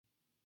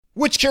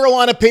Which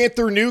Carolina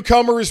Panther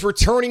newcomers,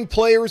 returning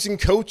players, and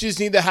coaches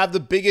need to have the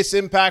biggest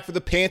impact for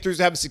the Panthers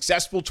to have a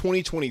successful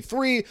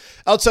 2023?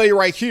 I'll tell you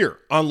right here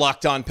on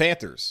Locked On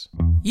Panthers.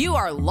 You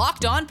are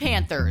Locked On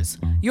Panthers,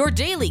 your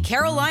daily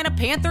Carolina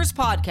Panthers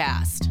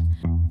podcast.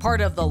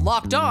 Part of the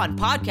Locked On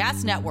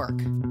Podcast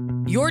Network.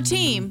 Your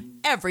team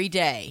every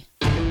day.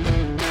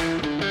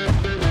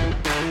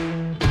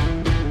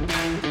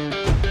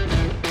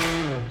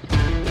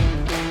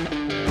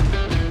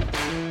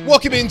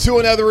 Welcome into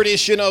another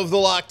edition of the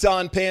Locked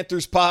On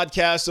Panthers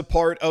podcast, a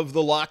part of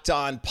the Locked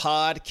On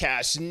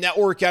Podcast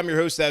Network. I'm your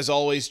host, as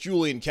always,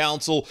 Julian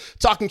Council,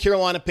 talking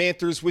Carolina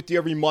Panthers with you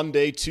every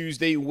Monday,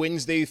 Tuesday,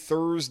 Wednesday,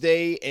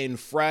 Thursday, and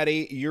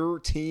Friday. Your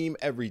team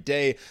every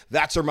day.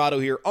 That's our motto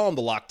here on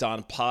the Locked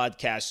On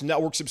Podcast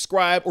Network.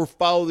 Subscribe or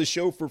follow the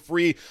show for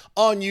free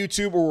on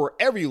YouTube or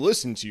wherever you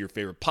listen to your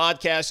favorite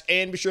podcast.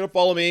 And be sure to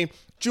follow me,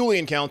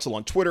 Julian Council,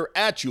 on Twitter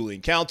at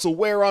Julian Council,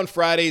 where on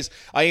Fridays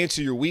I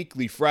answer your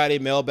weekly Friday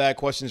mailbag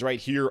questions right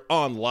here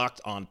on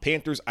Locked On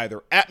Panthers,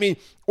 either at me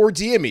or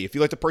DM me if you'd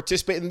like to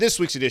participate in this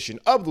week's edition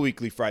of the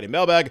weekly Friday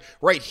mailbag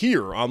right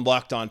here on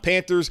Locked On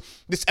Panthers.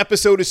 This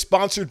episode is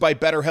sponsored by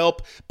BetterHelp.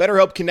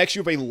 BetterHelp connects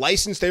you with a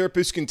licensed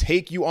therapist who can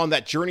take you on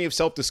that journey of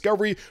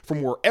self-discovery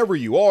from wherever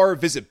you are.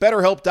 Visit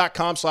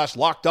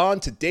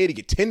BetterHelp.com/lockedon today to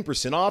get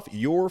 10% off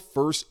your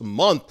first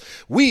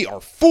month. We are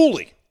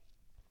fully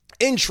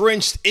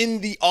entrenched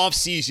in the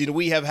offseason.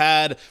 We have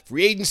had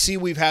free agency,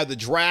 we've had the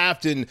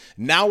draft, and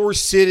now we're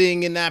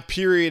sitting in that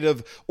period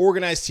of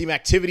organized team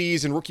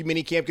activities, and rookie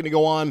minicamp going to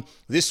go on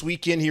this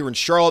weekend here in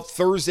Charlotte.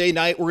 Thursday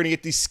night, we're going to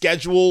get these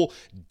schedule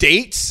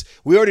dates.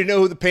 We already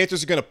know who the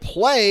Panthers are going to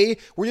play.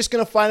 We're just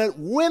going to find out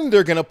when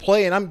they're going to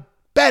play, and I'm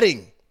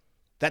betting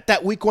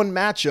that week one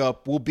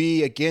matchup will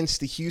be against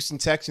the Houston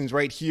Texans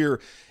right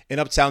here in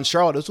Uptown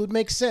Charlotte. This would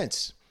make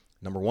sense.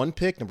 Number one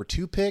pick, number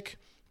two pick.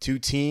 Two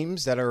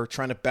teams that are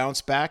trying to bounce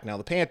back. Now,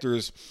 the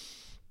Panthers,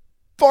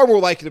 far more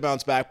likely to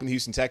bounce back than the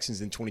Houston Texans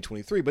in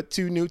 2023, but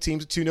two new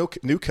teams, two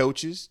new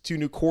coaches, two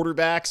new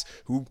quarterbacks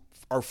who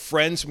are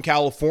friends from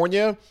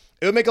California.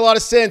 It would make a lot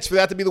of sense for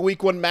that to be the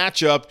week one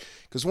matchup,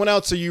 because when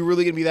else are you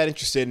really going to be that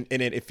interested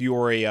in it if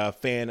you're a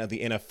fan of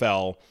the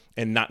NFL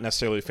and not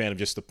necessarily a fan of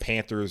just the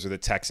Panthers or the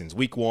Texans?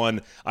 Week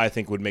one, I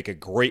think, would make a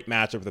great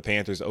matchup for the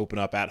Panthers to open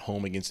up at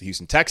home against the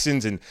Houston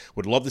Texans, and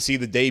would love to see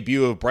the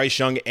debut of Bryce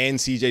Young and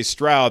CJ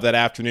Stroud that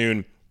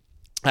afternoon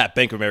at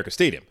Bank of America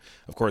Stadium.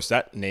 Of course,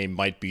 that name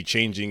might be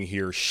changing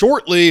here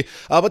shortly,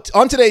 but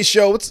on today's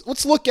show,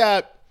 let's look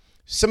at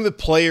some of the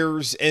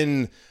players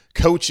and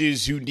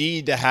coaches who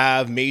need to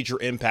have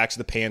major impacts.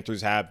 The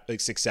Panthers have a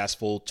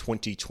successful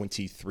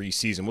 2023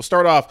 season. We'll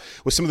start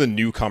off with some of the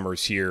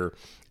newcomers here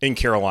in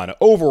Carolina.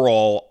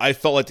 Overall, I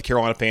felt like the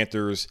Carolina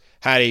Panthers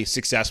had a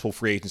successful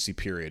free agency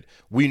period.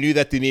 We knew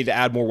that they needed to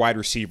add more wide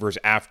receivers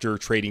after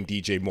trading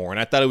DJ Moore, and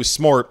I thought it was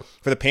smart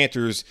for the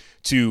Panthers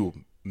to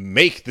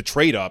make the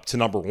trade up to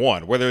number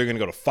one. Whether they're going to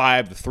go to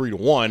 5 to 3 to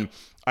 1,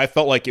 I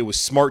felt like it was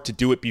smart to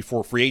do it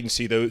before free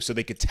agency, though, so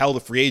they could tell the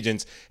free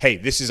agents, hey,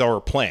 this is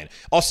our plan.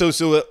 Also,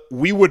 so that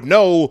we would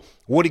know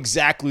what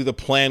exactly the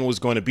plan was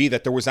going to be,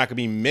 that there was not going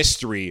to be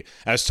mystery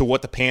as to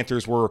what the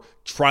Panthers were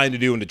trying to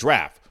do in the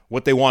draft.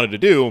 What they wanted to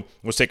do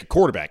was take a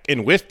quarterback.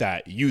 And with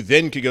that, you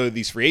then could go to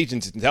these free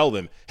agents and tell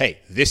them, hey,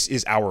 this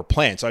is our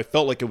plan. So I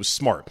felt like it was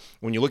smart.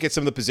 When you look at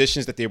some of the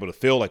positions that they were able to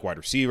fill, like wide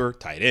receiver,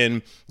 tight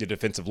end, the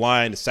defensive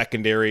line, the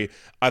secondary,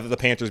 I thought the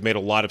Panthers made a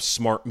lot of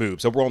smart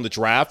moves. Overall in the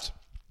draft,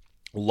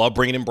 love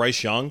bringing in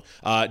Bryce Young.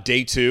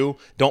 Day two,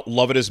 don't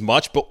love it as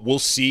much, but we'll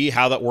see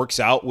how that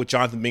works out with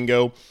Jonathan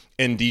Mingo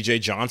and DJ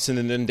Johnson.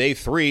 And then day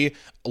three,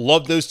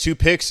 love those two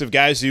picks of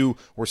guys who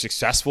were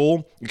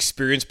successful,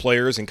 experienced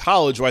players in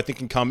college who I think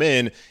can come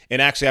in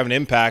and actually have an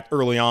impact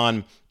early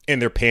on in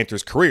their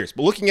Panthers careers.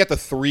 But looking at the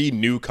three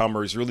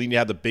newcomers really need to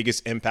have the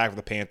biggest impact for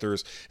the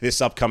Panthers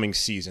this upcoming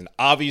season.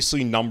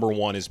 Obviously, number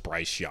one is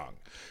Bryce Young,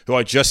 who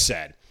I just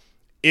said,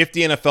 if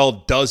the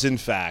NFL does in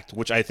fact,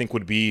 which I think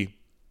would be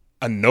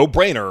a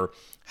no-brainer,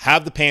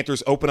 have the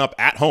Panthers open up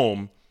at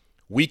home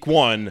week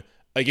one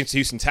against the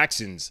Houston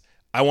Texans,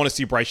 I want to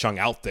see Bryce Young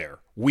out there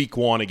week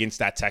one against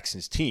that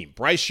Texans team.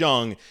 Bryce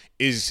Young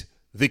is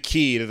the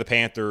key to the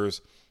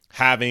Panthers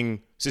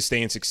having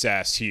sustained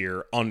success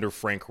here under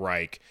Frank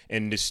Reich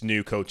and this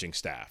new coaching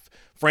staff.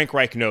 Frank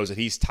Reich knows that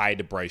he's tied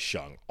to Bryce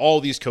Young.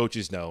 All these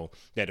coaches know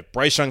that if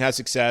Bryce Young has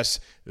success,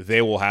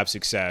 they will have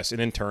success.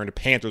 And in turn, the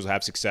Panthers will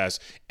have success.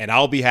 And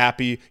I'll be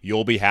happy,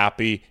 you'll be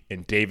happy,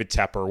 and David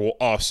Tepper will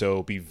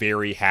also be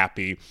very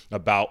happy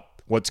about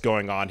what's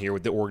going on here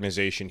with the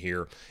organization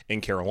here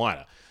in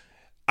Carolina.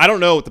 I don't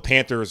know if the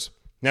Panthers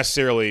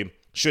necessarily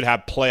should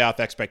have playoff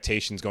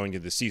expectations going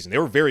into the season. They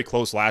were very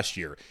close last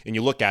year. And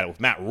you look at it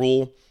with Matt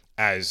Rule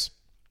as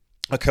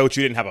a coach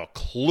who didn't have a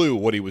clue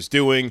what he was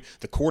doing,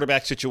 the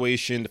quarterback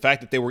situation, the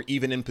fact that they were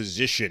even in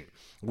position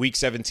Week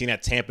 17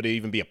 at Tampa to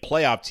even be a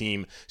playoff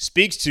team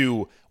speaks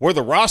to where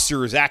the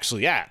roster is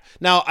actually at.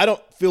 Now, I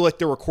don't feel like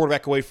they were a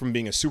quarterback away from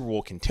being a Super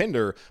Bowl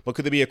contender, but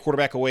could they be a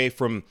quarterback away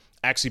from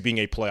actually being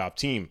a playoff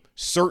team?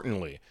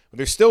 Certainly. But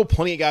there's still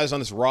plenty of guys on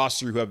this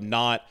roster who have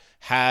not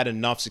had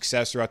enough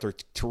success throughout their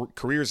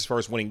careers as far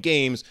as winning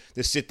games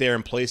to sit there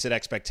and place that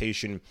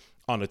expectation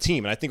on a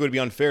team. And I think it would be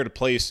unfair to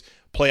place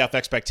playoff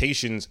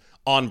expectations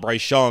on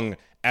Bryce Young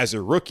as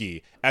a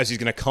rookie, as he's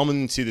going to come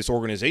into this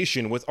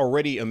organization with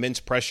already immense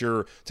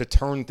pressure to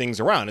turn things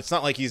around. It's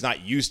not like he's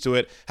not used to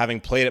it, having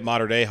played at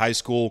Mater Dei High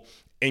School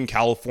in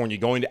California,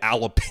 going to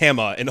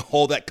Alabama, and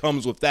all that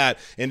comes with that,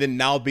 and then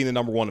now being the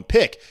number one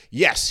pick.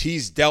 Yes,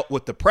 he's dealt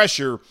with the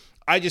pressure.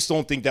 I just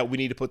don't think that we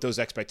need to put those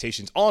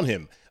expectations on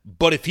him.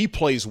 But if he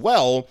plays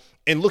well,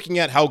 and looking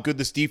at how good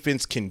this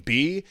defense can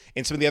be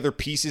and some of the other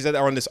pieces that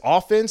are on this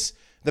offense,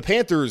 the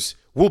Panthers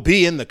will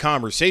be in the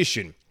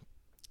conversation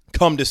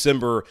come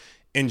December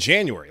and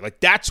January. Like,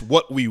 that's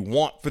what we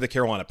want for the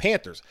Carolina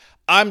Panthers.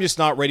 I'm just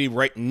not ready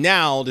right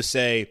now to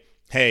say,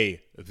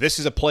 hey, this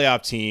is a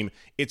playoff team.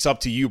 It's up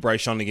to you,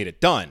 Bryce Young, to get it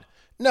done.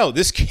 No,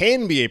 this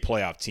can be a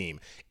playoff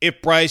team.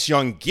 If Bryce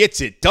Young gets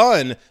it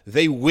done,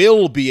 they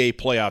will be a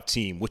playoff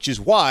team, which is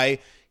why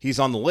he's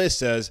on the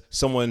list as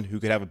someone who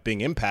could have a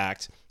big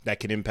impact that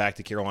can impact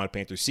the Carolina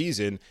Panthers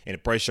season. And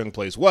if Bryce Young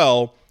plays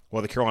well,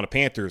 the Carolina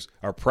Panthers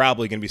are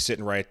probably going to be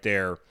sitting right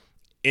there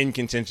in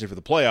contention for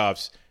the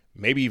playoffs,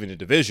 maybe even a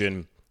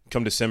division,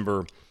 come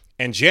December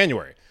and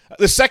January.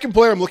 The second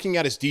player I'm looking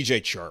at is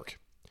DJ Chark.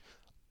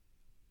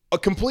 A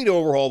complete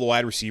overhaul of the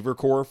wide receiver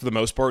core for the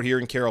most part here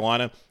in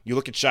Carolina. You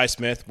look at Shi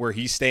Smith, where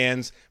he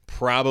stands,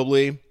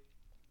 probably,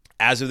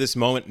 as of this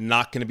moment,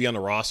 not going to be on the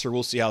roster.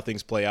 We'll see how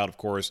things play out, of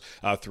course,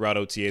 throughout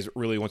OTAs.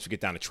 Really, once we get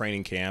down to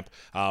training camp,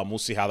 we'll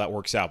see how that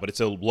works out. But it's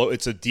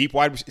a deep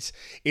wide.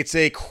 It's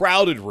a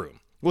crowded room.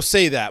 We'll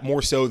say that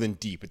more so than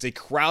deep. It's a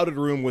crowded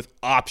room with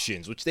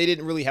options, which they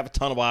didn't really have a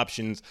ton of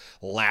options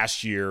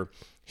last year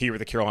here with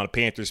the Carolina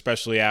Panthers,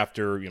 especially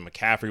after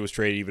McCaffrey was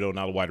traded, even though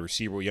not a wide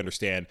receiver. We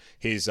understand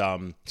his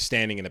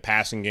standing in the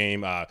passing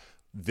game.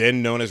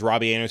 Then known as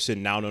Robbie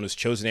Anderson, now known as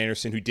Chosen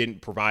Anderson, who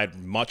didn't provide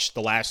much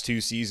the last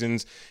 2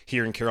 seasons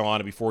here in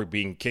Carolina before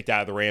being kicked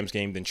out of the Rams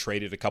game, then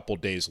traded a couple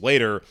days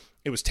later.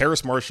 It was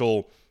Terrace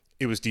Marshall.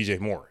 It was DJ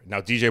Moore. Now,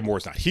 DJ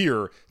Moore's not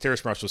here.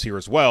 Terrace Marshall's here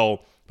as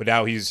well, but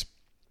now he's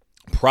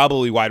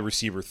probably wide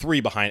receiver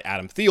 3 behind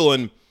Adam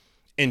Thielen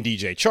and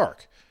DJ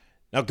Chark.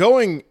 Now,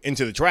 going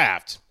into the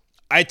draft,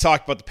 I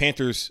talked about the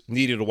Panthers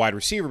needed a wide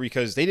receiver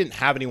because they didn't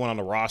have anyone on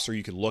the roster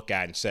you could look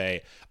at and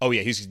say, oh,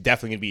 yeah, he's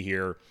definitely going to be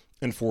here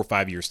in 4 or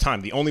 5 years'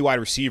 time. The only wide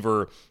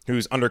receiver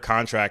who's under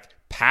contract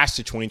past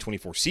the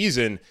 2024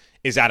 season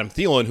is Adam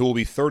Thielen, who will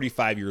be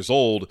 35 years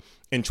old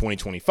in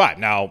 2025.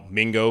 Now,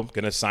 Mingo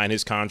going to sign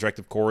his contract,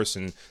 of course,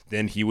 and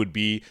then he would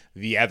be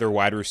the other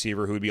wide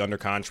receiver who would be under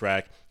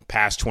contract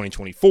past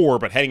 2024.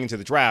 But heading into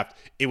the draft,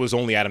 it was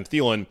only Adam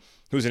Thielen,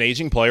 who's an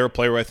aging player, a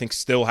player who I think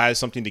still has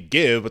something to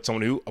give, but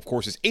someone who, of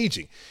course, is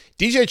aging.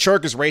 DJ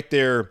Chark is right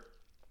there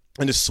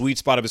in the sweet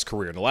spot of his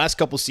career. In the last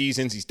couple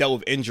seasons, he's dealt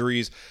with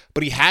injuries,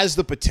 but he has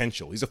the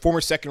potential. He's a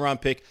former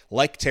second-round pick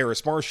like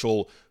Terrace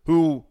Marshall,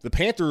 who the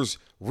Panthers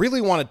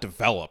really want to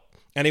develop,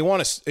 and they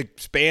want to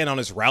expand on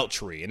his route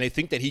tree, and they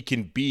think that he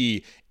can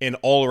be an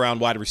all-around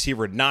wide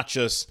receiver, not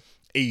just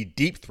a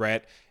deep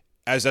threat,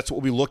 as that's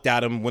what we looked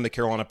at him when the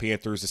Carolina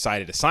Panthers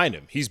decided to sign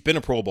him. He's been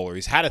a Pro Bowler.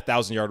 He's had a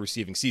 1,000-yard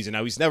receiving season.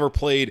 Now, he's never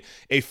played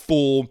a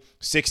full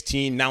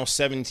 16, now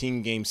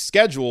 17-game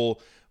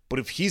schedule, but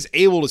if he's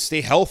able to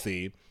stay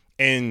healthy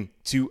and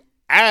to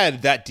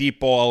add that deep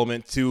ball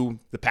element to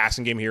the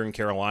passing game here in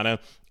Carolina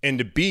and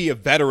to be a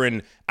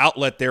veteran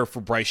outlet there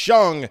for Bryce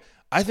Young,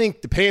 I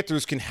think the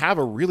Panthers can have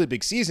a really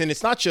big season.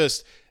 It's not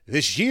just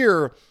this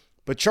year,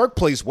 but Chark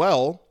plays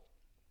well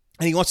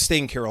and he wants to stay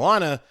in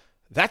Carolina.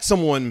 That's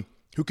someone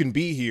who can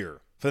be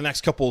here for the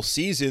next couple of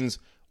seasons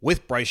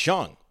with Bryce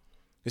Young.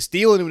 Because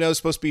Thielen, we know, is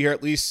supposed to be here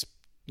at least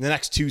the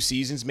next 2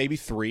 seasons, maybe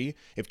 3.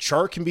 If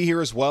Chark can be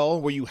here as well,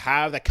 where you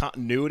have that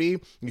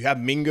continuity, you have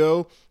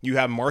Mingo, you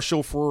have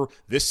Marshall for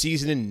this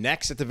season and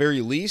next at the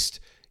very least,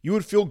 you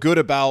would feel good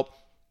about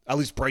at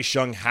least Bryce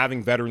Young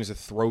having veterans to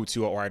throw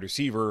to a wide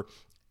receiver.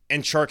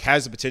 And Chark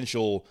has the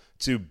potential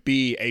to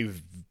be a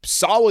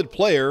solid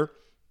player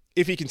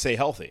if he can stay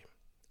healthy.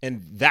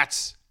 And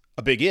that's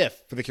a big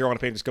if for the Carolina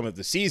Panthers coming up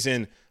this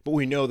season, but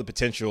we know the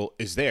potential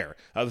is there.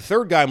 The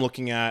third guy I'm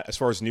looking at as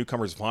far as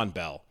newcomers, Von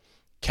Bell.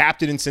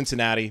 Captain in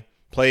Cincinnati,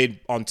 played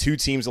on 2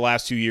 teams the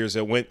last 2 years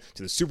that went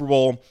to the Super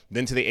Bowl,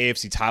 then to the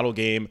AFC title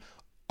game.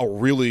 A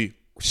really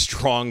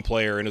strong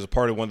player and is a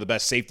part of one of the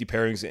best safety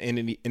pairings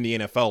in the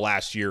NFL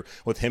last year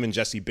with him and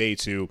Jesse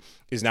Bates, who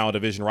is now a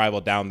division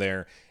rival down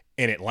there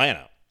in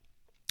Atlanta.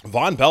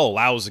 Von Bell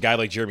allows a guy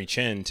like Jeremy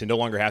Chinn to no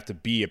longer have to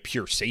be a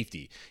pure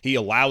safety. He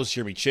allows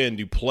Jeremy Chinn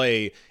to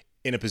play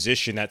in a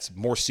position that's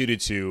more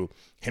suited to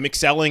him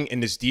excelling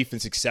and this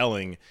defense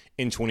excelling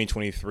in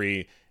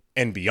 2023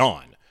 and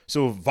beyond.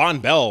 So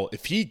Von Bell,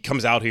 if he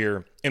comes out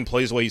here and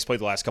plays the way he's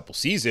played the last couple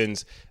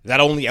seasons, that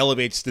only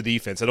elevates the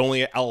defense. It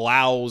only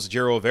allows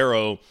Jero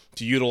Avero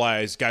to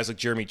utilize guys like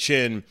Jeremy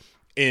Chinn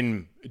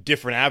in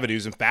different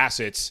avenues and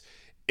facets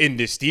in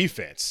this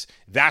defense.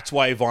 That's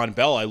why Von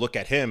Bell, I look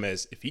at him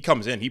as if he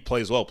comes in, he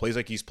plays well, plays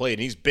like he's played,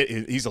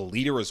 and he's a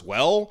leader as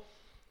well.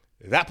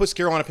 that puts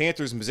Carolina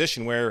Panthers in a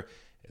position where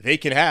they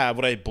can have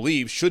what I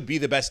believe should be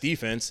the best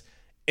defense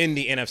in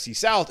the NFC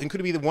South and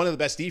could be one of the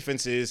best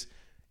defenses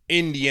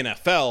in the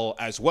NFL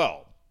as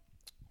well.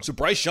 So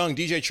Bryce Young,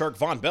 DJ Chark,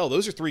 Von Bell,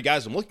 those are three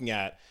guys I'm looking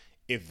at.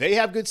 If they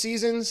have good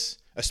seasons,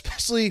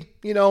 especially,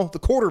 the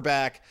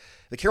quarterback,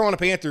 the Carolina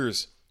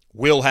Panthers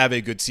will have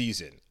a good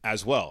season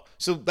as well.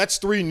 So that's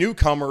three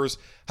newcomers.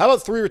 How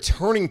about three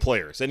returning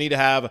players that need to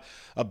have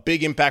a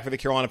big impact for the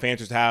Carolina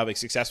Panthers to have a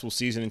successful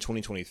season in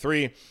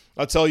 2023?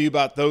 I'll tell you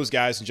about those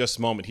guys in just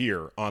a moment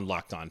here on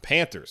Locked On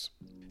Panthers.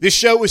 This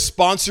show is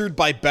sponsored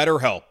by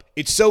BetterHelp.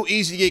 It's so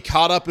easy to get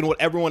caught up in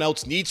what everyone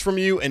else needs from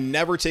you and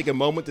never take a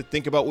moment to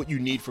think about what you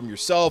need from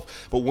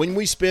yourself. But when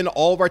we spend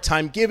all of our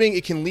time giving,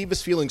 it can leave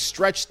us feeling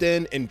stretched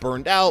thin and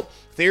burned out.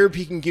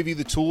 Therapy can give you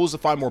the tools to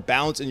find more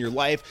balance in your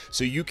life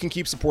so you can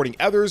keep supporting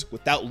others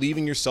without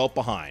leaving yourself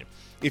behind.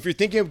 If you're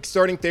thinking of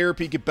starting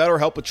therapy, give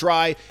BetterHelp a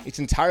try. It's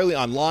entirely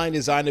online,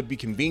 designed to be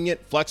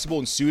convenient, flexible,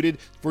 and suited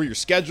for your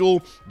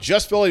schedule.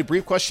 Just fill out a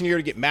brief questionnaire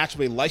to get matched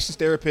with a licensed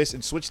therapist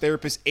and switch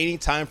therapists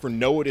anytime for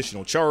no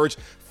additional charge.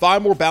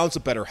 Find more balance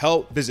with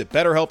BetterHelp. Visit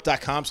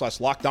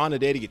BetterHelp.com/LockedOn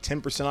today to get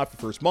 10% off your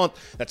first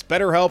month. That's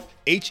BetterHelp,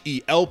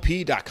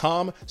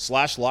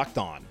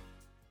 HELP.com/LockedOn.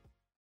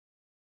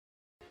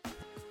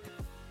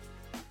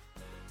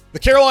 The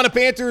Carolina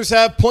Panthers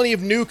have plenty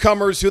of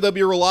newcomers who they'll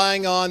be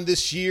relying on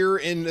this year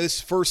in this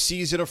first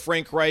season of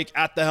Frank Reich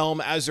at the helm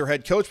as their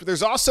head coach. But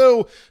there's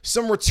also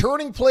some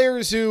returning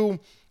players who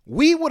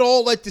we would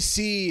all like to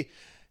see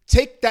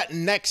take that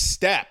next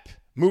step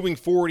moving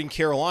forward in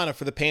Carolina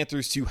for the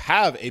Panthers to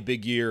have a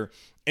big year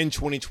in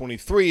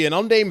 2023. And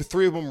I'll name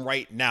three of them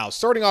right now,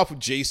 starting off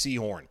with J.C.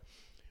 Horn.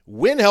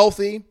 When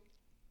healthy,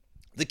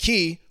 the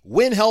key,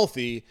 when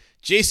healthy,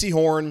 J.C.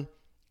 Horn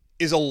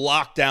is a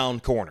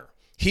lockdown corner.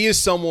 He is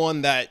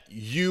someone that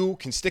you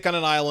can stick on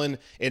an island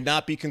and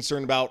not be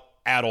concerned about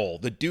at all.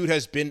 The dude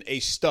has been a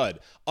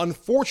stud.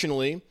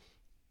 Unfortunately,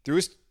 through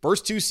his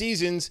first two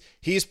seasons,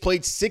 he has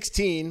played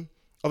 16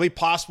 of a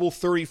possible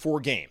 34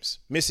 games,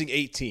 missing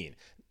 18.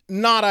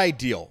 Not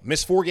ideal.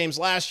 Missed 4 games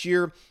last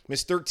year,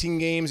 missed 13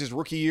 games his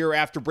rookie year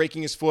after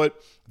breaking his foot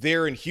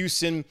there in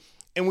Houston.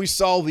 And we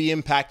saw the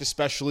impact,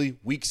 especially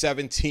week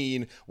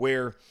 17,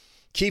 where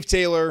Keith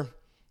Taylor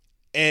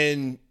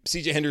and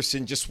C.J.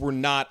 Henderson just were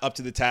not up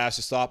to the task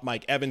to stop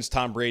Mike Evans,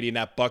 Tom Brady, and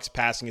that Bucs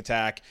passing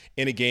attack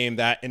in a game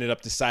that ended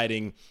up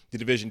deciding the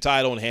division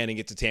title and handing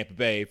it to Tampa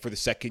Bay for the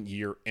second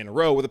year in a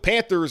row, where the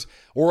Panthers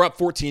were up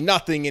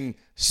 14-0 and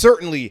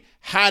certainly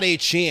had a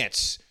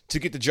chance to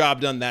get the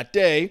job done that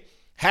day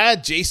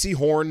had J.C.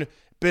 Horn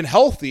been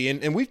healthy.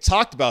 And we've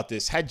talked about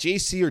this. Had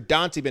J.C. or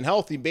Dante been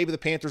healthy, maybe the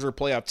Panthers are a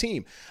playoff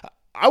team.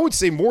 I would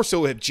say more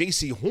so if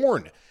J.C.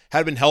 Horn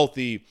had been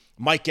healthy,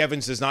 Mike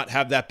Evans does not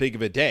have that big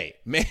of a day.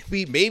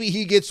 Maybe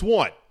he gets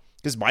one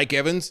because Mike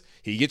Evans,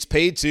 he gets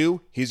paid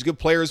too. He's a good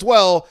player as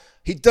well.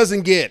 He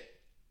doesn't get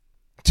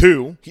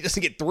 2. He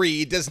doesn't get 3.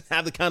 He doesn't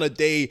have the kind of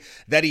day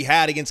that he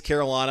had against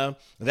Carolina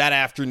that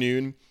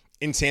afternoon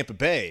in Tampa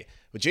Bay.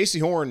 But J.C.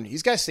 Horn,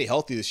 he's got to stay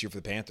healthy this year for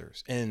the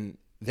Panthers. And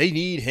they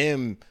need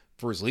him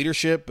for his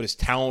leadership, but his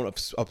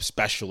talent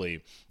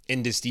especially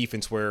in this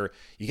defense where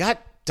you got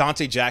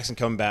Dante Jackson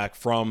coming back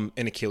from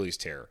an Achilles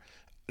tear.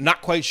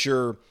 Not quite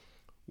sure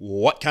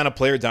what kind of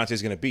player Dante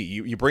is going to be.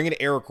 You bring in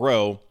Eric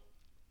Rowe,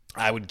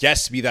 I would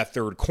guess to be that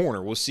third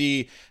corner. We'll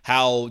see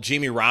how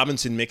Jamie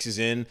Robinson mixes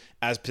in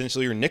as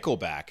potentially your nickel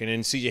back. And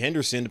then C.J.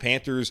 Henderson, the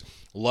Panthers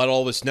let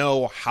all of us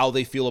know how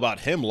they feel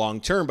about him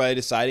long-term by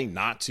deciding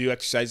not to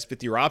exercise his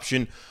fifth-year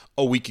option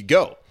a week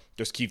ago.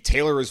 There's Keith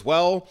Taylor as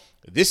well.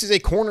 This is a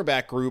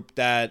cornerback group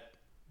that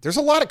there's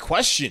a lot of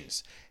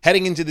questions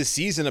heading into the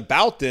season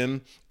about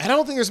them. And I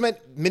don't think there's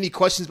many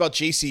questions about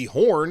J.C.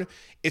 Horn.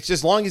 It's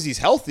just as long as he's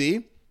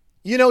healthy,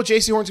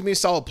 J.C. Horn's going to be a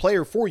solid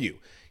player for you.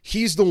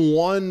 He's the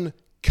one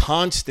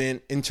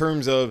constant in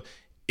terms of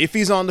if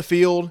he's on the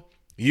field,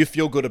 you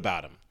feel good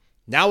about him.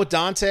 Now with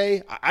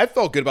Dante, I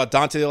felt good about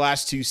Dante the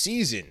last 2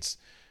 seasons.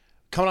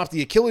 Coming off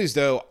the Achilles,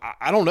 though,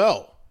 I don't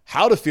know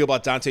how to feel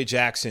about Dante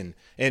Jackson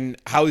and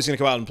how he's going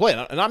to come out and play.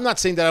 And I'm not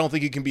saying that I don't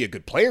think he can be a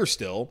good player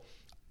still.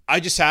 I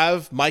just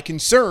have my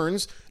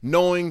concerns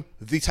knowing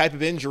the type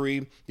of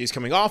injury he's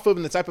coming off of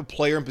and the type of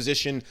player and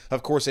position,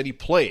 of course, that he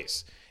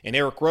plays. And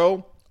Eric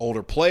Rowe,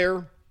 older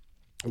player,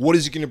 what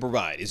is he going to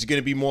provide? Is he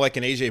going to be more like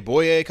an A.J.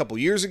 Boye a couple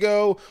years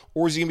ago,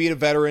 or is he going to be a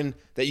veteran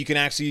that you can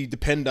actually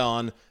depend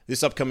on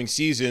this upcoming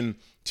season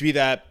to be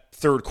that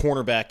third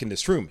cornerback in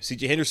this room?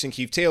 C.J. Henderson,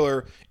 Keith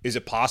Taylor, is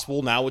it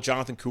possible now with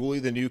Jonathan Cooley,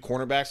 the new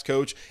cornerbacks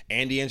coach,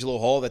 and D'Angelo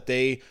Hall, that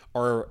they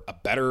are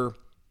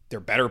they're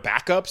better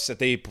backups, that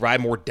they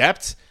provide more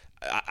depth?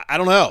 I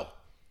don't know.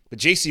 But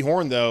J.C.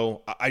 Horn,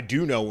 though, I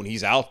do know when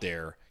he's out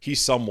there, he's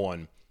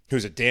someone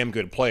who's a damn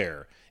good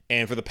player.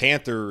 And for the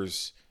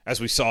Panthers, as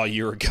we saw a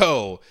year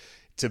ago,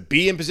 to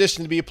be in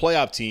position to be a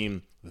playoff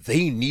team,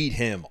 they need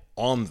him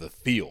on the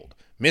field.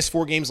 Missed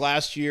 4 games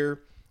last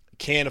year.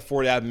 Can't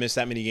afford to have missed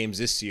that many games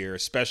this year,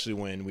 especially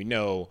when we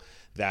know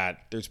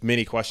that there's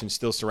many questions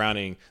still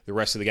surrounding the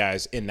rest of the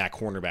guys in that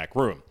cornerback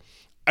room.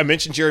 I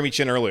mentioned Jeremy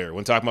Chin earlier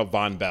when talking about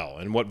Von Bell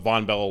and what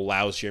Von Bell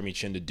allows Jeremy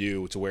Chin to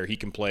do to where he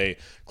can play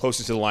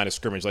closer to the line of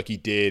scrimmage like he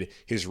did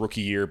his rookie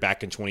year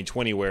back in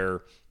 2020,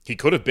 where he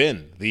could have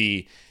been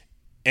the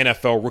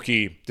NFL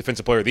Rookie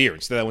Defensive Player of the Year.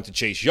 Instead, I went to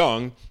Chase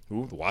Young,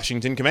 who the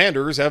Washington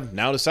Commanders have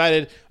now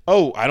decided,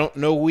 I don't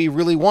know we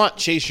really want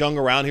Chase Young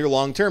around here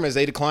long term, as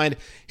they declined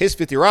his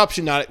fifth-year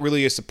option. Not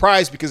really a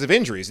surprise because of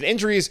injuries. And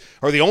injuries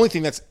are the only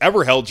thing that's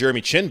ever held Jeremy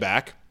Chin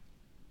back.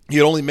 He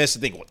had only missed,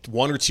 I think,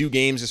 1 or 2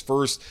 games his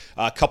first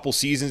couple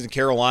seasons in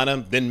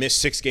Carolina, then missed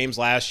 6 games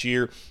last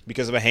year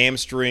because of a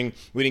hamstring.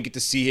 We didn't get to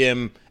see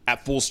him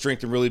at full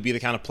strength and really be the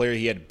kind of player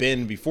he had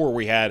been before.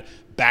 We had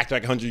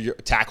back-to-back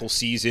 100-tackle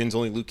seasons,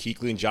 only Luke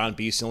Kuechly and John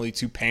Beason, only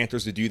 2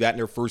 Panthers to do that in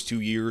their first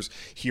 2 years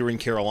here in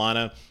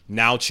Carolina.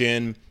 Now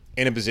Chin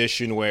in a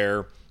position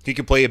where he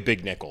could play a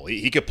big nickel.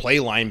 He could play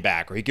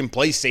linebacker. He can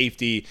play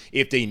safety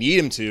if they need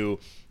him to.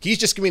 He's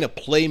just going to be in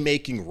a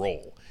playmaking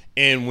role.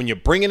 And when you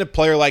bring in a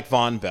player like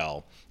Von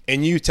Bell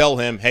and you tell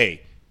him,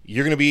 hey,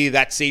 you're going to be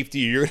that safety,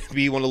 you're going to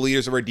be one of the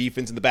leaders of our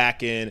defense in the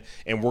back end,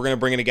 and we're going to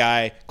bring in a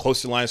guy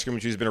close to the line of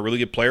scrimmage who's been a really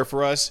good player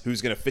for us,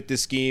 who's going to fit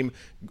this scheme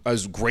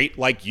as great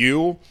like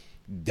you.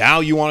 Now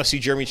you want to see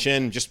Jeremy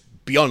Chin just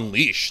be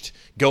unleashed,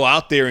 go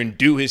out there and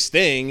do his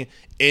thing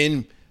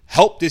and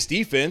help this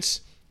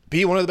defense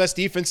be one of the best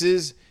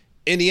defenses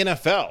in the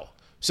NFL.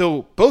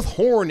 So both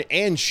Horn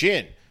and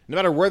Chin, no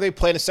matter where they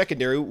play in the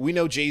secondary, we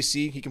know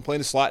JC, he can play in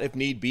the slot if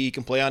need be. He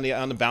can play on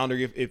the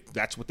boundary if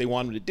that's what they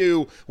want him to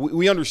do.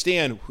 We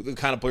understand the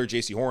kind of player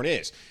JC Horn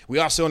is. We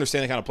also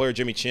understand the kind of player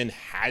Jeremy Chin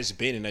has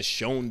been and has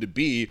shown to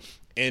be.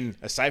 And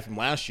aside from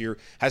last year,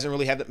 hasn't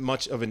really had that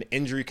much of an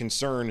injury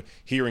concern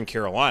here in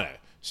Carolina.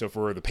 So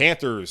for the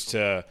Panthers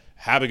to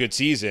have a good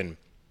season,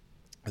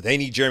 they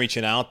need Jeremy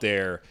Chin out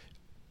there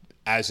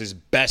as his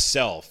best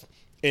self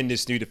in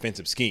this new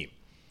defensive scheme.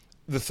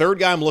 The third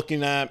guy I'm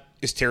looking at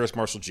is Terrace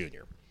Marshall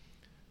Jr.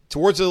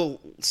 Towards the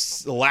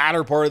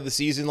latter part of the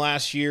season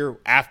last year,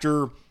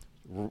 after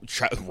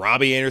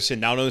Robbie Anderson,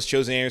 now known as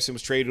Chosen Anderson,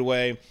 was traded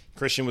away,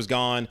 Christian was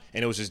gone,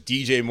 and it was just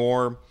DJ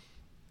Moore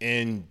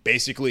and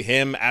basically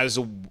him as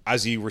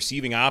the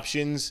receiving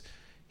options,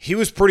 he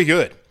was pretty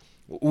good.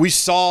 We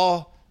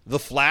saw the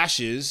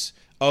flashes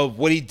of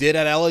what he did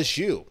at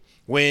LSU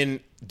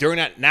when during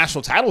that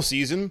national title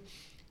season,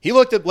 he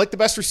looked like the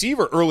best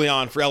receiver early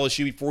on for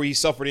LSU before he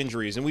suffered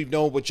injuries. And we've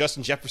known what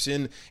Justin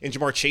Jefferson and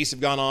Jamar Chase have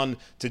gone on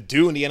to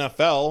do in the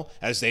NFL,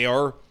 as they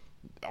are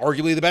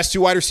arguably the best 2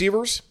 wide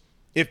receivers.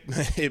 If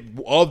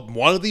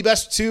one of the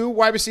best 2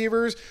 wide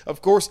receivers,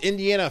 of course, in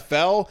the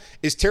NFL.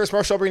 Is Terrace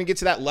Marshall ever going to get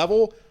to that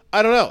level?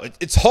 I don't know.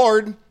 It's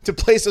hard to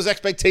place those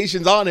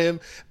expectations on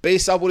him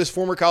based on what his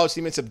former college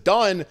teammates have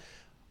done.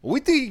 We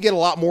think he can get a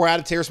lot more out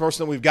of Terrace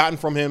Marshall than we've gotten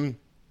from him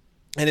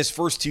in his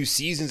first 2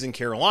 seasons in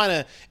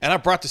Carolina. And I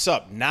brought this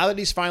up. Now that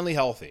he's finally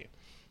healthy,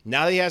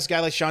 now that he has a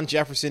guy like Sean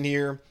Jefferson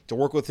here to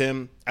work with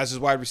him as his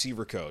wide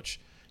receiver coach,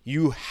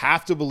 you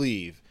have to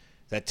believe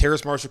that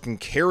Terrace Marshall can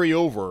carry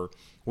over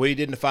what he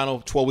did in the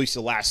final 12 weeks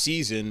of last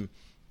season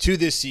to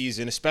this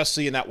season,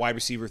 especially in that wide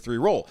receiver 3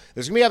 role.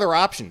 There's going to be other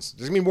options.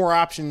 There's going to be more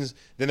options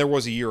than there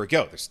was a year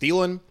ago. There's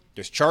Thielen.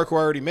 There's Chark, who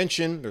I already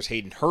mentioned. There's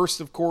Hayden Hurst,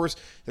 of course.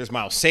 There's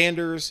Miles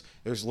Sanders.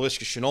 There's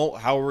Laviska Shenault,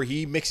 however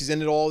he mixes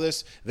into all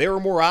this. There are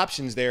more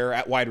options there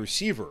at wide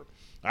receiver.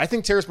 I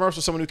think Terrace Marshall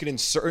is someone who can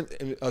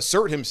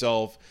assert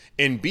himself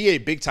and be a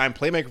big-time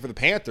playmaker for the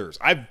Panthers.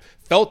 I've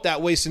felt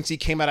that way since he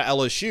came out of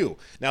LSU.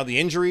 Now, the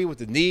injury with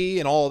the knee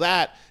and all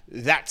of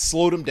that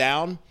slowed him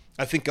down.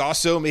 I think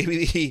also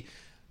maybe the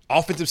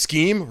offensive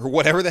scheme or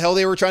whatever the hell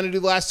they were trying to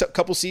do the last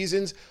couple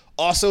seasons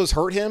also has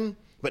hurt him.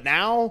 But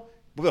now,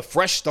 with a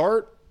fresh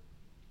start,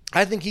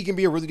 I think he can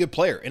be a really good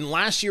player. And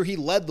last year, he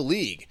led the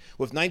league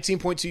with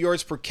 19.2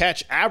 yards per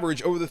catch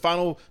average over the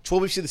final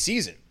 12 weeks of the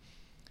season.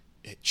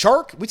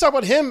 Chark, we talk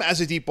about him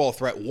as a deep ball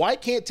threat. Why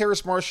can't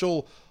Terrace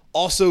Marshall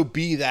also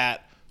be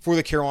that for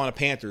the Carolina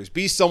Panthers?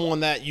 Be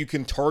someone that you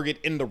can target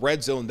in the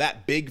red zone,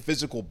 that big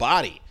physical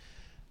body.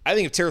 I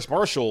think if Terrace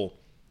Marshall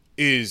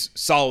is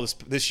solid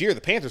this year,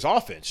 the Panthers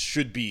offense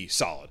should be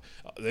solid.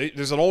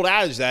 There's an old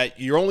adage that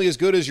you're only as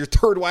good as your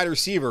third wide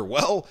receiver.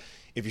 Well,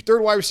 if your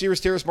third wide receiver is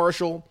Terrace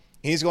Marshall,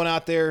 and he's going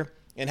out there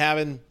and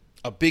having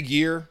a big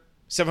year,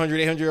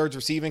 700, 800 yards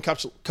receiving,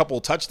 couple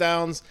of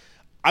touchdowns,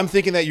 I'm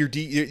thinking that your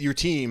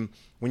team,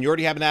 when you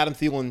already have an Adam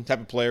Thielen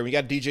type of player, when you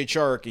got DJ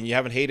Chark and you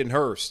have a Hayden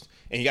Hurst,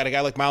 and you got a guy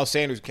like Miles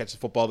Sanders who catches the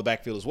football in the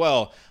backfield as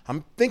well,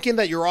 I'm thinking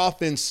that your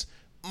offense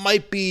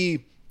might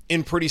be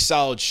in pretty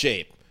solid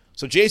shape.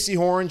 So J.C.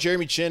 Horn,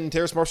 Jeremy Chin, and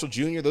Terrace Marshall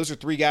Jr., those are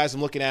 3 guys I'm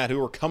looking at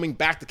who are coming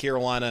back to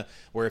Carolina,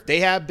 where if they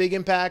have big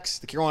impacts,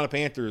 the Carolina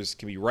Panthers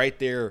can be right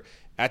there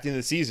at the end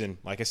of the season,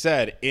 like I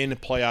said, in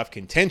playoff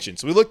contention.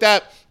 So we looked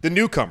at the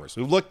newcomers.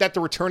 We looked at the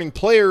returning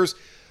players.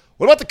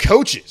 What about the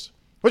coaches?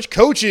 Which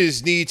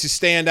coaches need to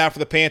stand out for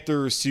the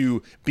Panthers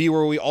to be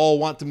where we all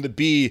want them to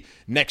be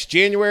next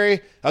January?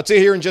 I'll tell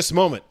you here in just a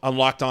moment on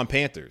Locked On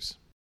Panthers.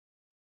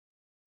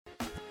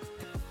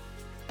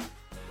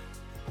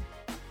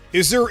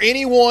 Is there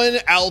anyone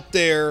out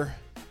there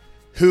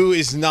who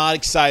is not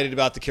excited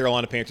about the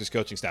Carolina Panthers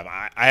coaching staff.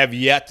 I have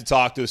yet to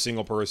talk to a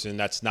single person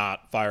that's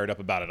not fired up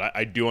about it.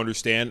 I do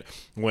understand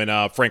when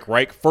Frank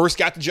Reich first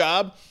got the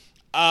job,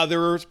 there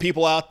were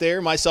people out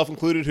there, myself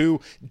included,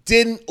 who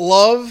didn't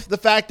love the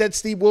fact that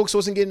Steve Wilkes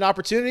wasn't getting an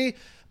opportunity.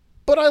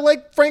 But I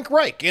like Frank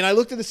Reich, and I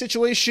looked at the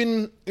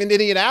situation in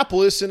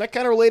Indianapolis, and I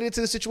kind of related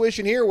to the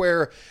situation here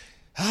where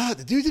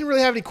the dude didn't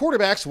really have any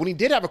quarterbacks. When he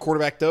did have a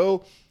quarterback,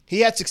 though,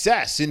 he had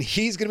success, and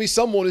he's going to be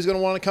someone who's going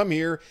to want to come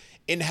here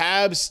and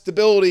have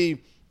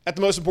stability at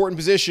the most important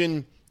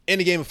position in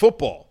the game of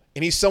football.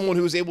 And he's someone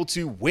who was able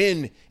to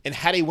win and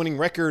had a winning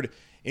record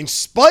in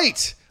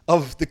spite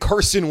of the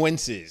Carson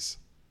Wentzes.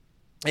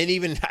 And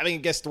even having, I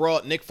guess, throw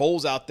out Nick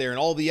Foles out there and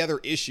all the other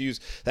issues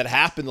that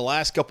happened the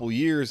last couple of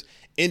years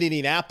in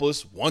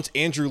Indianapolis once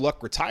Andrew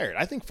Luck retired.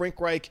 I think Frank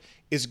Reich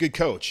is a good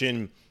coach.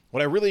 And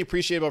what I really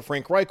appreciate about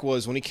Frank Reich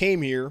was when he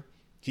came here,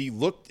 he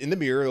looked in the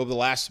mirror over the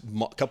last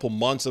couple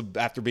months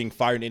after being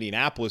fired in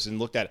Indianapolis and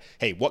looked at,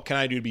 hey, what can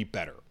I do to be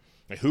better?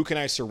 Like, who can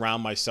I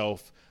surround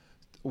myself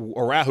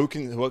around? Who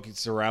can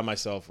surround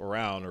myself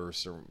around or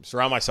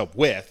surround myself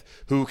with?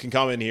 Who can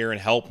come in here and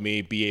help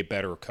me be a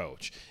better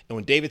coach? And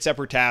when David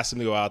Tepper tasked him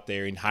to go out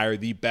there and hire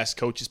the best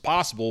coaches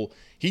possible,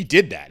 he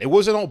did that. It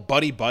wasn't all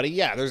buddy.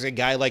 Yeah, there's a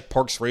guy like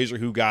Parks Frazier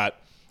who got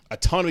a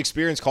ton of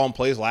experience calling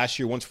plays last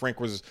year once Frank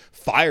was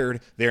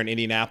fired there in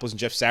Indianapolis and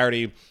Jeff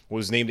Saturday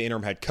was named the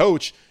interim head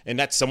coach, and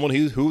that's someone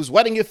whose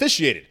wedding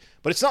officiated.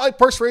 But it's not like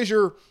Parks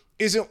Frazier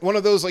isn't one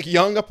of those like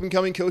young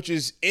up-and-coming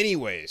coaches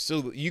anyway.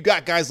 So you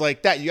got guys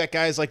like that. You got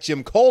guys like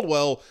Jim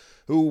Caldwell,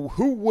 who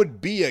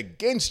would be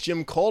against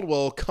Jim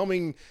Caldwell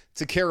coming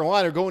to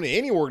Carolina or going to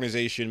any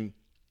organization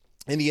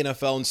in the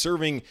NFL and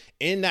serving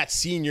in that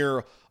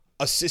senior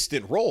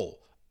assistant role.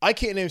 I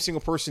can't name a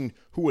single person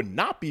who would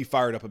not be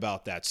fired up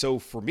about that. So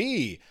for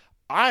me,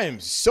 I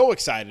am so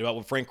excited about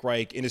what Frank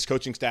Reich and his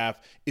coaching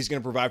staff is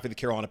going to provide for the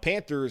Carolina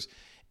Panthers.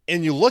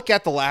 And you look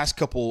at the last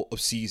couple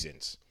of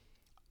seasons,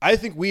 I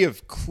think we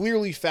have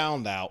clearly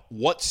found out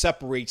what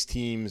separates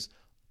teams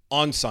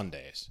on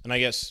Sundays. And I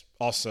guess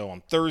also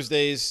on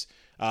Thursdays,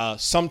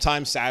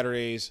 sometimes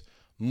Saturdays,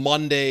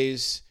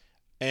 Mondays,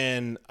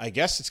 and I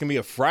guess it's going to be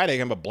a Friday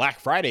game, a Black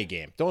Friday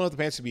game. Don't know if the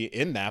Panthers will be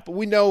in that, but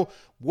we know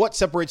what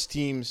separates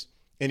teams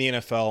in the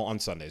NFL on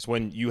Sundays.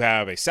 When you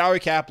have a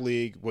salary cap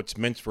league, what's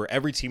meant for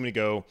every team to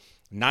go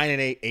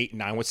 9-8,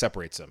 8-9, what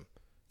separates them?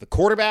 The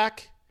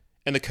quarterback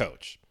and the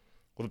coach.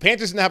 Well, the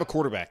Panthers didn't have a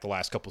quarterback the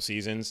last couple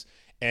seasons,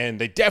 and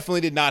they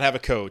definitely did not have a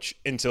coach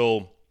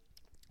until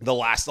the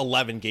last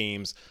 11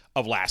 games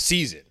of last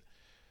season.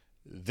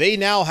 They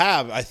now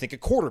have, I think, a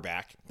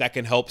quarterback that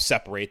can help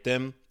separate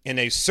them, and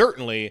they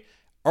certainly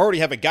already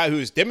have a guy who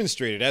has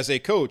demonstrated as a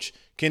coach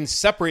can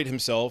separate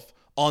himself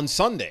on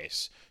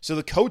Sundays. So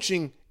the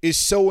coaching is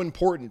so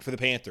important for the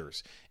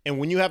Panthers. And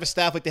when you have a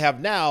staff like they have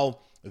now,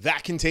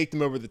 that can take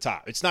them over the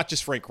top. It's not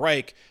just Frank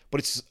Reich, but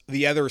it's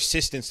the other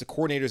assistants, the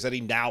coordinators that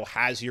he now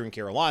has here in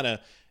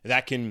Carolina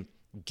that can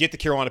get the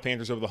Carolina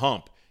Panthers over the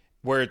hump,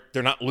 where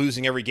they're not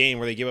losing every game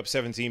where they give up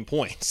 17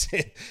 points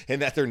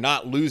and that they're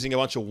not losing a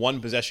bunch of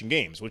one-possession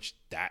games, which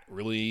that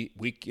really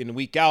week in,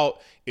 week out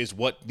is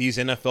what these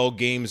NFL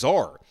games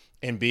are.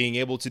 And being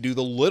able to do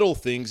the little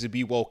things to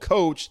be well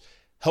coached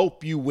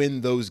help you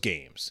win those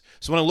games.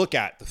 So when I look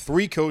at the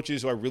three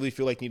coaches who I really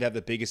feel like need to have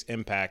the biggest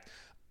impact,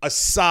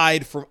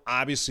 aside from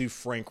obviously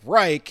Frank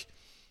Reich,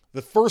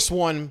 the first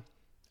one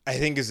I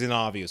think is an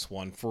obvious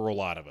one for a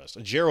lot of us,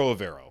 Ejiro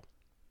Evero.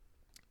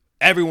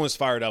 Everyone was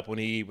fired up when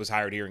he was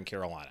hired here in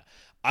Carolina.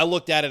 I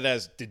looked at it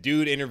as the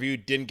dude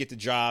interviewed, didn't get the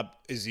job.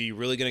 Is he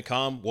really going to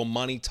come? Well,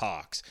 money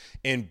talks.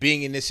 And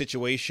being in this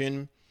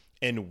situation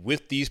and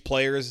with these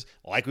players,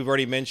 like we've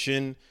already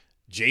mentioned,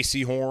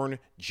 J.C. Horn,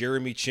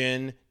 Jeremy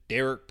Chin,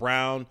 Derek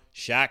Brown,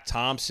 Shaq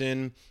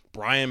Thompson,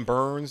 Brian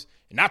Burns,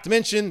 and not to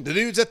mention the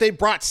dudes that they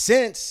brought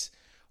since,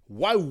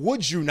 why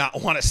would you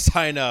not want to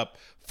sign up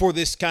for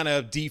this kind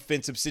of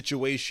defensive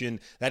situation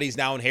that he's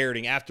now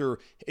inheriting after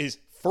his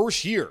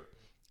first year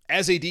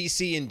as a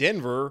DC in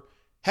Denver,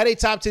 had a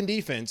top 10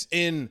 defense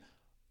in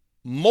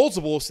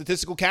multiple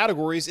statistical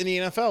categories in the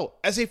NFL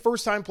as a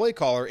first-time play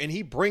caller, and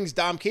he brings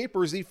Dom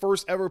Capers, the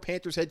first ever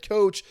Panthers head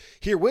coach,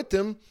 here with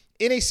him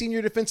in a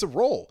senior defensive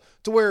role,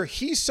 to where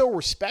he's so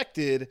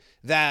respected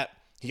that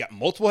he got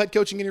multiple head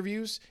coaching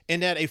interviews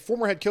and that a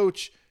former head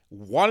coach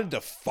wanted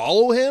to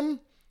follow him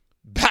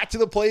back to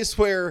the place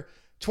where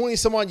 20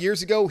 some odd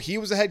years ago he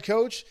was a head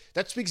coach.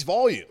 That speaks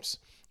volumes.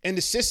 And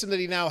the system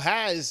that he now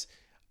has,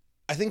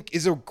 I think,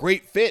 is a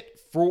great fit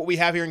for what we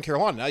have here in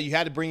Carolina. Now, you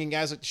had to bring in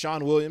guys like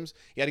Deshaun Williams.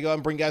 You had to go out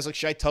and bring guys like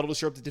Shai Tuttle to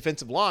shore up the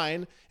defensive line.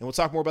 And we'll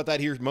talk more about that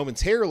here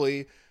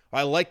momentarily.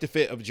 I like the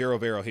fit of Ejiro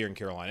Evero here in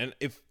Carolina.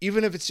 And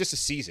even if it's just a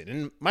season,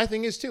 and my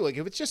thing is too, like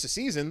if it's just a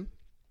season,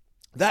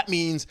 that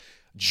means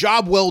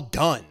job well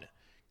done.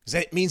 Because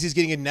that means he's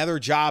getting another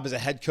job as a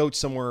head coach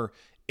somewhere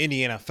in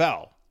the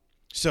NFL.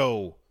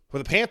 So for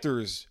the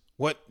Panthers,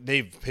 what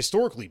they've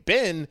historically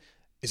been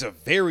is a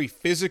very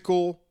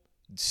physical,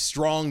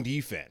 strong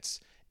defense.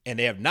 And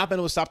they have not been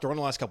able to stop the run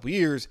the last couple of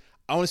years.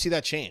 I want to see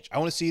that change. I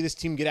want to see this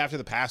team get after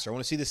the passer. I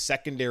want to see the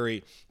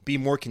secondary be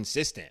more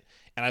consistent.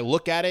 And I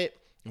look at it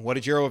and what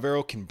Ejiro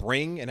Evero can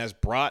bring and has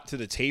brought to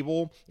the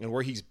table and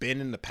where he's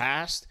been in the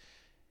past.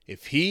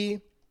 If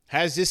he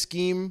has this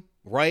scheme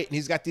right and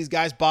he's got these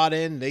guys bought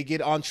in, they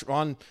get on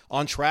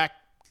track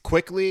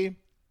quickly,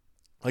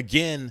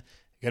 again,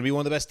 going to be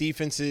one of the best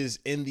defenses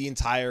in the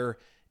entire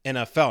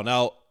NFL.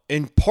 Now,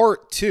 in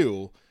part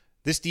two,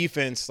 this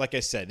defense, like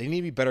I said, they need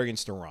to be better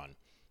against the run.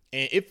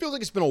 And it feels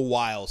like it's been a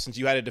while since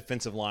you had a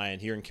defensive line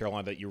here in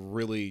Carolina that you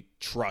really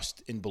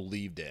trust and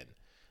believed in.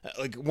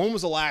 Like, when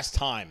was the last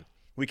time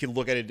we could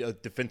look at a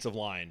defensive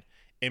line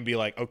and be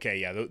like, okay,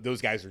 yeah,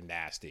 those guys are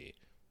nasty?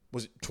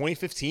 Was it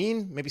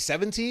 2015? Maybe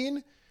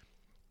 17?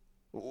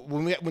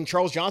 When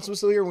Charles Johnson was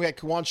still here, when we had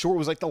Kawan Short,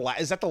 was like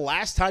is that the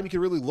last time you could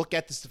really look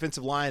at this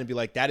defensive line and be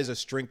like, that is a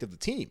strength of the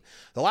team?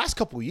 The last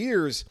couple of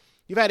years,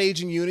 you've had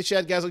aging units. You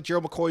had guys like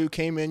Gerald McCoy who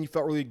came in. You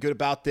felt really good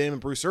about them,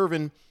 and Bruce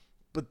Irvin,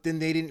 but then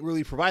they didn't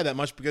really provide that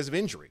much because of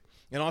injury.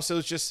 And also,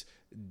 it's just,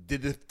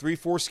 did the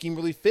 3-4 scheme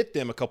really fit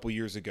them a couple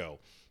years ago?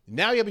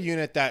 Now you have a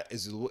unit that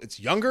it's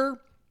younger,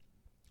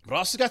 but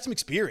also got some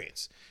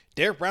experience.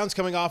 Derek Brown's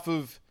coming off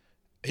of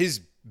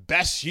his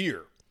best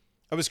year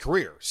of his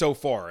career so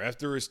far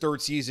after his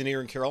third season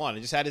here in Carolina.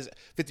 He just had his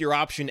fifth-year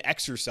option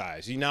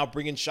exercise. You now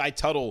bring in Shai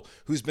Tuttle,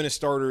 who's been a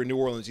starter in New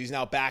Orleans. He's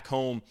now back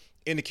home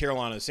into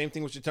Carolina. Same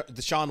thing with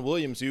Deshaun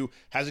Williams, who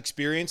has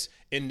experience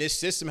in this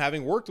system,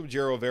 having worked with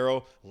Ejiro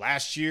Evero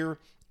last year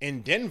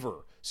in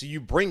Denver. So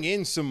you bring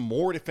in some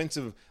more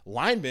defensive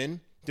linemen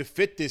to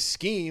fit this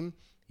scheme.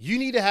 You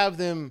need to have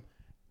them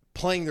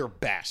playing their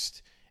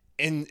best.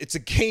 And it's a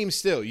game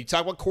still. You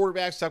talk about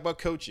quarterbacks, talk about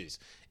coaches.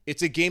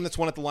 It's a game that's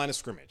won at the line of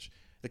scrimmage.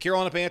 The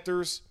Carolina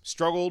Panthers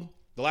struggled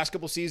the last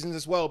couple seasons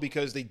as well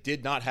because they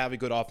did not have a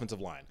good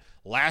offensive line.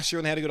 Last year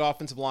when they had a good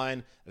offensive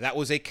line, that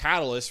was a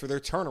catalyst for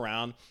their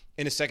turnaround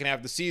in the second half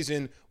of the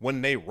season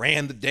when they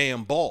ran the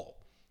damn ball.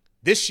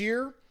 This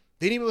year,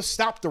 they didn't even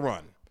stop the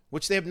run,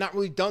 which they have not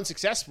really done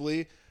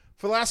successfully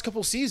for the last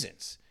couple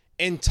seasons.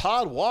 And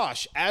Todd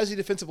Wash, as the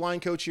defensive line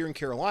coach here in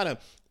Carolina,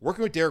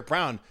 working with Derek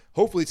Brown,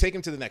 hopefully take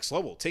him to the next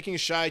level, taking a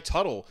Shai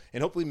Tuttle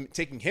and hopefully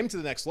taking him to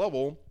the next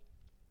level,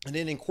 and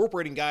then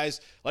incorporating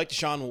guys like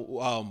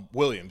Deshaun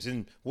Williams.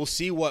 And we'll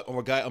see what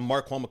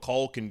Marquand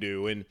McCall can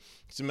do, and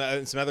some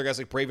other guys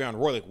like Bravion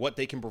Roy, like what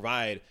they can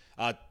provide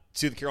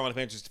to the Carolina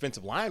Panthers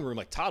defensive line room.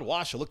 Like Todd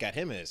Wash, I look at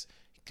him as,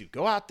 dude,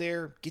 go out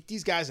there, get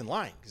these guys in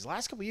line. Because the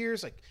last couple of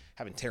years, like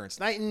having Terrence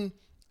Knighton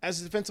as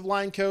a defensive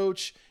line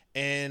coach,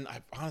 and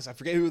I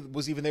forget who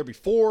was even there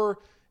before,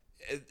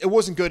 it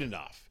wasn't good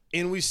enough.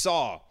 And we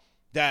saw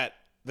that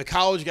the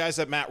college guys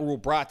that Matt Rule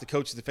brought to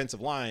coach the defensive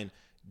line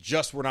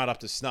just were not up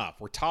to snuff,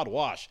 where Todd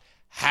Wash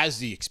has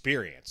the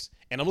experience.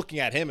 And I'm looking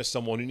at him as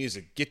someone who needs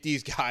to get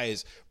these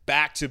guys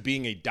back to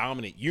being a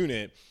dominant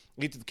unit,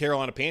 get the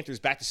Carolina Panthers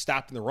back to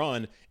stopping the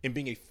run and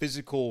being a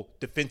physical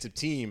defensive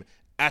team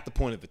at the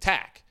point of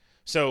attack.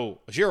 So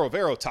Ejiro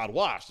Evero, Todd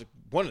Wash,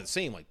 one and the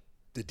same, like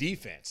the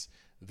defense.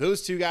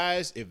 Those two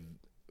guys, if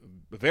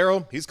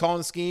Evero, he's calling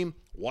the scheme,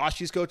 Wash,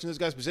 he's coaching those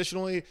guys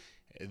positionally,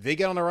 they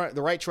get on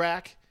the right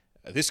track,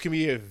 this can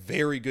be a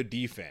very good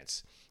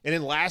defense. And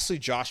then lastly,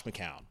 Josh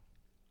McCown.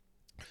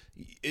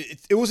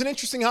 It was an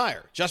interesting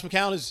hire. Josh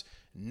McCown has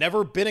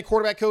never been a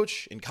quarterback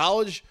coach in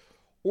college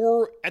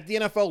or at the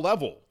NFL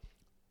level.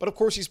 But, of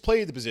course, he's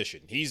played the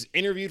position. He's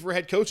interviewed for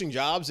head coaching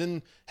jobs.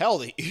 And, hell,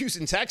 the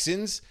Houston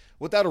Texans,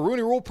 without a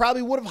Rooney Rule,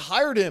 probably would have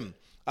hired him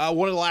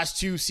one of the last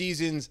two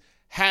seasons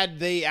had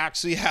they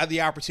actually had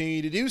the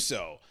opportunity to do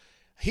so.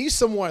 He's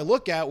someone I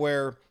look at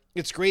where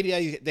it's great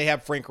that they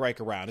have Frank Reich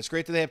around. It's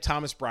great that they have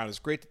Thomas Brown. It's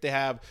great that they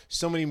have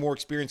so many more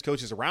experienced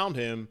coaches around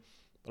him.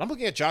 But I'm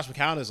looking at Josh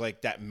McCown as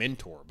like that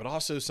mentor, but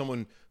also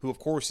someone who, of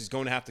course, is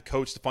going to have to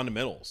coach the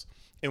fundamentals.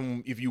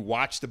 And if you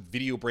watch the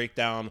video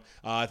breakdown,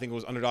 I think it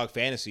was Underdog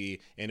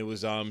Fantasy, and it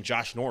was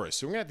Josh Norris.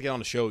 So we're going to have to get on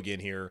the show again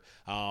here,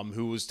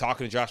 who was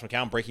talking to Josh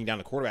McCown, breaking down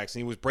the quarterbacks, and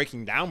he was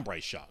breaking down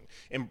Bryce Young.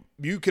 And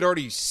you could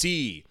already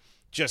see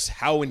just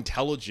how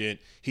intelligent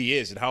he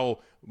is and how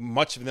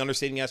much of an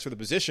understanding he has for the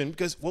position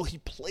because, well, he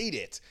played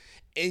it.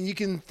 And you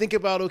can think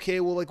about, okay,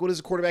 well, like, what is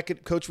a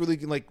quarterback coach really,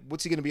 like,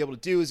 what's he going to be able to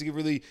do? Is he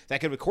really that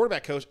good of a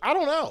quarterback coach? I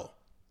don't know.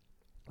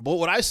 But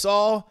what I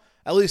saw,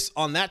 at least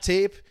on that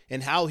tape,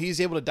 and how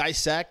he's able to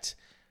dissect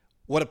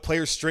what a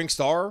player's strengths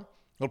are,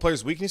 what a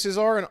player's weaknesses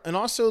are, and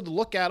also to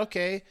look at,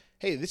 okay,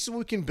 hey, this is what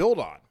we can build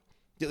on.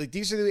 Like,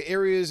 these are the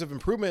areas of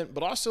improvement,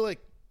 but also, like,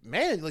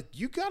 man, like,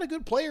 you got a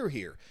good player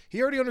here.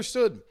 He already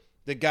understood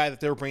the guy that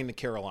they were bringing to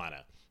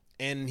Carolina,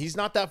 and he's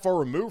not that far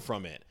removed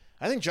from it.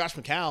 I think Josh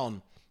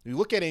McCown, you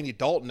look at Andy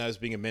Dalton as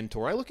being a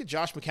mentor. I look at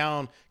Josh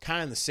McCown kind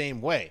of in the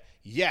same way.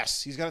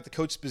 Yes, he's got the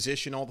coach's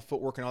position, all the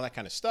footwork and all that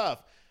kind of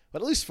stuff,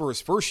 but at least for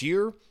his first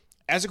year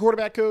as a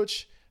quarterback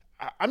coach,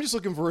 I'm just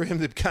looking for him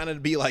to kind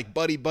of be like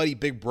buddy,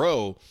 big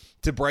bro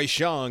to Bryce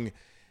Young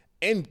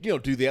and, you know,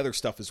 do the other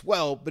stuff as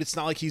well. But it's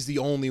not like he's the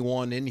only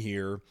one in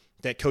here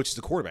that coaches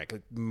the quarterback.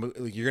 Like,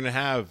 you're going to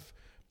have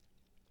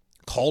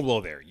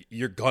Caldwell there.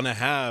 You're going to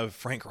have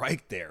Frank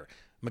Reich there.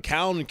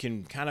 McCown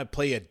can kind of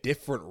play a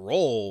different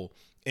role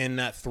in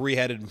that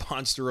three-headed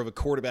monster of a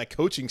quarterback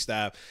coaching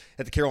staff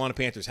that the Carolina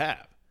Panthers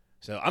have.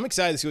 So I'm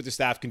excited to see what the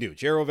staff can do.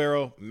 Jerry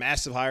Rivero,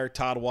 massive hire.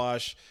 Todd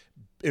Wash,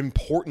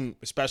 important,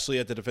 especially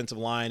at the defensive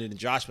line. And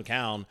Josh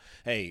McCown,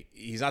 hey,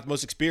 he's not the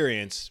most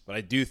experienced, but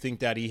I do think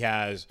that he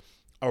has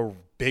a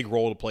big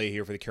role to play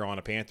here for the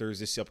Carolina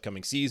Panthers this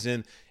upcoming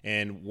season.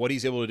 And what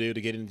he's able to do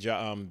to get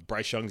into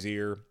Bryce Young's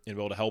ear and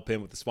be able to help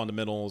him with his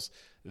fundamentals,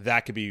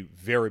 that could be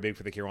very big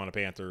for the Carolina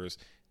Panthers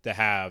to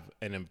have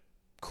an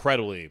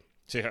incredibly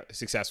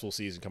successful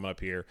season coming up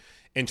here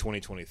in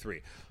 2023.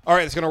 All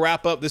right, that's going to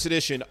wrap up this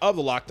edition of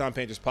the Locked On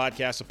Panthers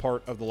podcast, a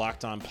part of the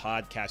Locked On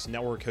Podcast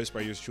Network, hosted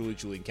by yours truly,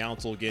 Julian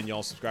Council. Again,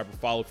 y'all subscribe or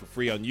follow for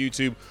free on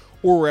YouTube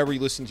or wherever you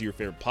listen to your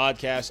favorite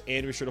podcast.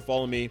 And be sure to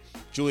follow me,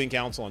 Julian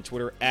Council, on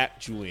Twitter at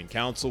Julian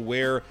Council,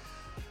 where,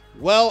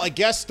 well, I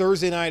guess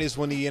Thursday night is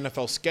when the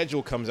NFL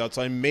schedule comes out,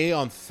 so I may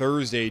on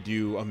Thursday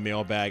do a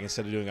mailbag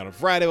instead of doing it on a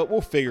Friday, but we'll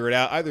figure it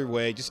out. Either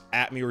way, just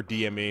at me or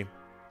DM me,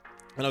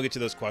 and I'll get to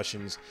those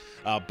questions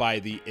by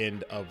the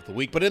end of the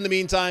week. But in the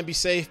meantime, be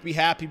safe, be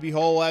happy, be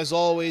whole. As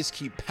always,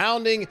 keep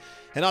pounding,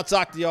 and I'll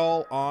talk to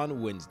y'all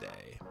on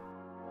Wednesday.